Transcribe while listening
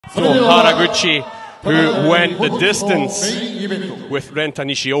So Haraguchi, who went the distance with Renta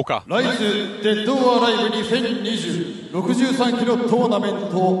Nishioka. RISE デッドオアライブ2020 63キロトーナメン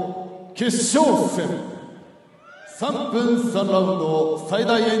ト決勝戦3分3ラウンド最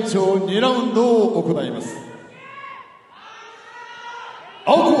大延長2ラウンドを行います。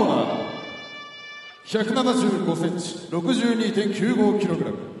青コーナー175センチ 62.95 キログ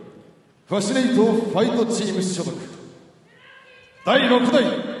ラムファシネイトファイトチーム所属第6代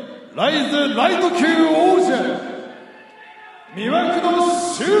ライズライト級王者魅惑の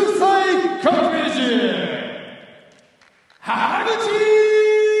秀才革命児原口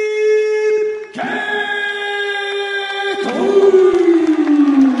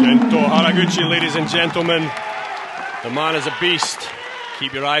Kento Haraguchi, ladies and gentlemen. The man is a beast.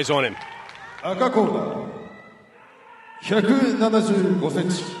 Keep your eyes on him. 赤コーナー175セン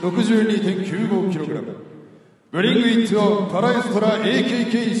チ 62.95 キログラムブリングイットオンパラエストラ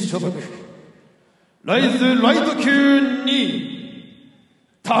AKK 所属ライズライト級2位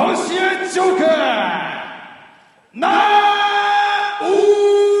倒し屋ジョーカーナオ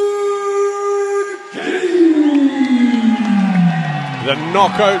キ The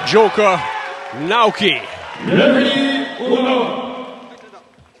knockout joker, Naoki.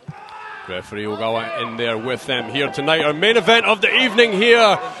 Referee Ogawa in there with them here tonight. Our main event of the evening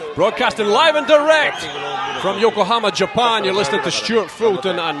here, broadcasting live and direct from Yokohama, Japan. You're listening to Stuart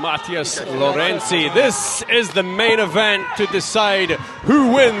Fulton and Matthias Lorenzi. This is the main event to decide who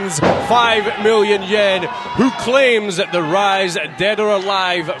wins 5 million yen, who claims the RISE Dead or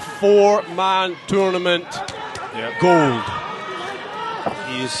Alive 4-man tournament gold.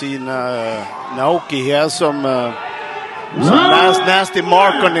 You see Naoki, he has some nasty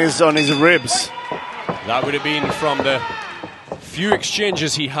mark on his ribs. That would have been from the few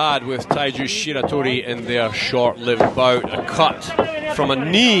exchanges he had with Taiju Shiratori in their short-lived bout. A cut from a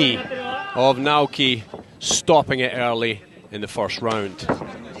knee of Naoki, stopping it early in the first round.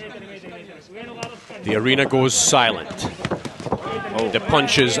 The arena goes silent. The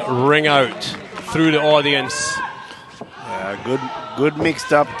punches ring out through the audience. Good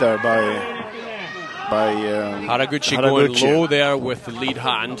mixed up there by Haraguchi going low there with the lead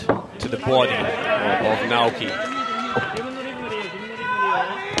hand to the body of Naoki.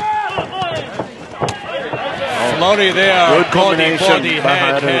 Flurry there, good combination body,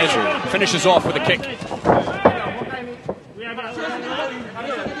 head, finishes off with a kick.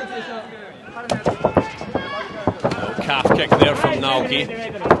 Little calf kick there from Naoki.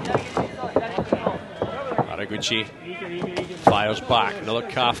 Haraguchi fires back, another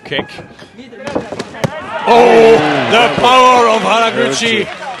calf kick. Oh, the power of Haraguchi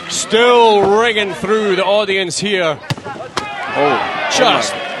still ringing through the audience here.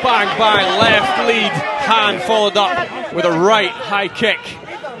 Just bang, bang, left lead hand followed up with a right high kick.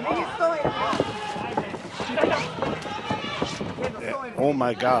 Oh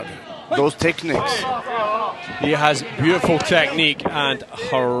my God, those techniques. He has beautiful technique and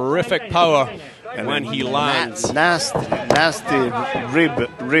horrific power when he lands. Nasty rib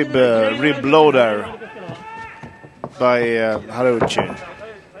blow there by Haraguchi.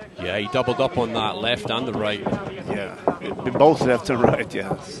 Yeah, he doubled up on that left and the right. Yeah, both left and right,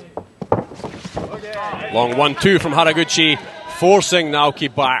 yes. Long 1-2 from Haraguchi, forcing Naoki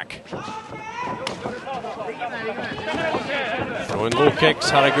back. Throwing low kicks,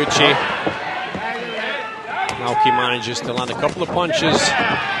 Haraguchi. Naoki manages to land a couple of punches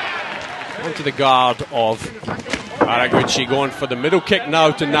onto the guard of Haraguchi, going for the middle kick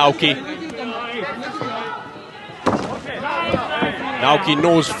now to Naoki. Naoki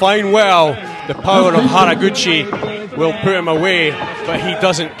knows fine well the power of Haraguchi will put him away, but he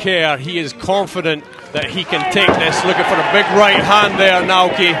doesn't care. He is confident that he can take this. Looking for a big right hand there,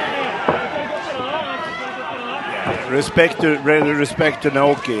 Naoki. Respect to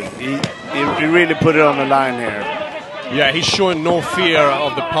Naoki. He really put it on the line here. Yeah, he's showing no fear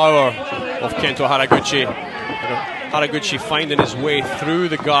of the power of Kento Haraguchi. Haraguchi finding his way through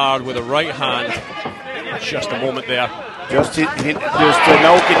the guard with a right hand. Just a moment there. Naoki needs to stay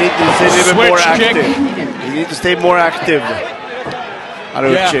a little bit more active. He needs to stay more active.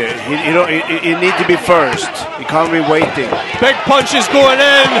 Haraguchi, he needs to be first. He can't be waiting. Big punches going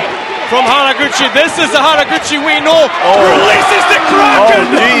in from Haraguchi. This is the Haraguchi we know. Releases the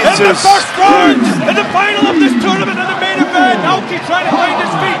Kraken in the first round in the final of this tournament in the main event. Naoki trying to find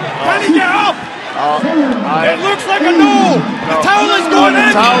his feet. Can he get up? It looks like a no. The towel is going in.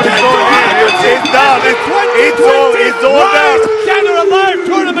 It's done. It's all done. Dead or Alive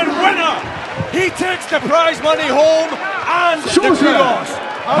tournament winner. He takes the prize money home and the kudos.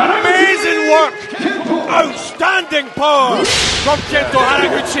 Amazing work. Outstanding power. from Kento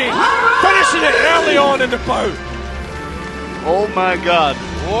Haraguchi, finishing it early on in the bout. Oh my God.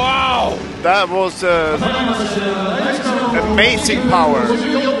 Wow. That was amazing power.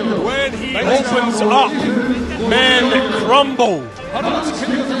 When he opens up, men crumble.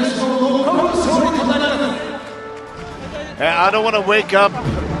 I don't want to wake up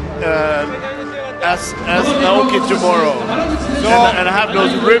as Naoki tomorrow and have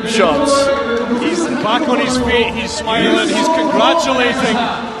those rib shots. He's back on his feet, he's smiling, he's congratulating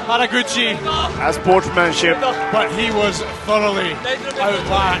Haraguchi. As sportsmanship. But he was thoroughly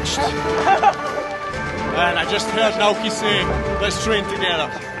outmatched. And I just heard Naoki say, let's train together.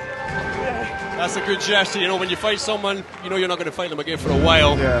 That's a good gesture, you know, when you fight someone, you know you're not going to fight them again for a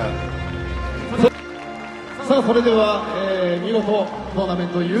while. Yeah. さあそれでは、見事トーナメン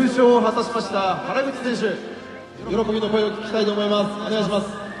ト優勝を果たしました原口選手、喜びの声を聞きたいと思います。お願いします。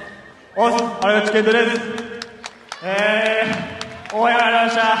原口健人です。応援ありがとうございま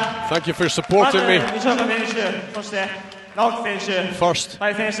した。Thank you for supporting me. 西岡選手、そして直樹選手、 First,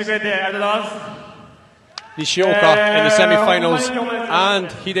 対戦してくれてありがとうございます。 Nishioka in the semi-finals, and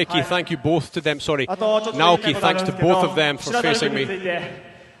Hideki, thank you both to them. Sorry, Naoki, thanks to both of them for facing me.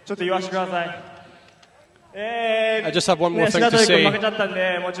 ちょっと言わせてください。I just have one more thing to 白鳥 say. 君負けちゃったん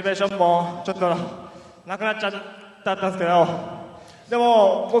で、モチベーションもちょっとなくなっちゃったんですけど、で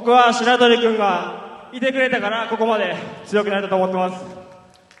も僕は白鳥君がいてくれたからここまで強くなれたと思ってます。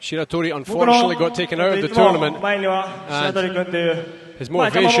 Shiratori unfortunately got taken out of the tournament. 前には白鳥君という His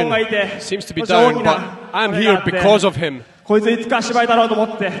motivation seems to be down, but I'm here because of him. こいついつか芝居だろうと思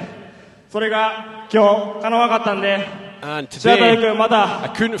って、それが今日叶わなかったんで、 And 白鳥 today, 君また I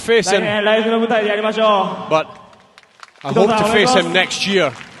couldn't face 来 him, 年ライブの舞台でやりましょう。 but I hope to face him next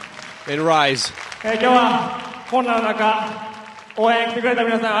year in RISE. 今日はコロナの中応援来てくれた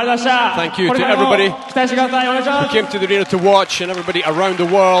皆さんありがとうございました。 Thank you to これからも everybody 期待してください。お願いしま who す。 came to the arena to watch, and everybody around the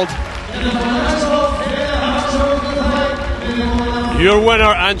world. Your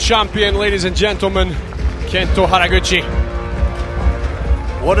winner and champion, ladies and gentlemen, Kento Haraguchi.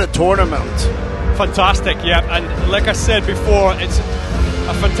 What a tournament. Fantastic, yeah. And like I said before, it's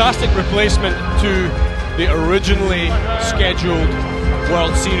a fantastic replacement to the originally scheduled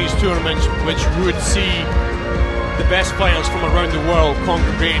World Series tournaments, which would see the best fighters from around the world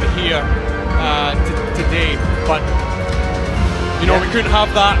congregating here today. But, you know, we couldn't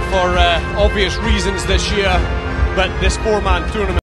have that for obvious reasons this year. But this four-man tournament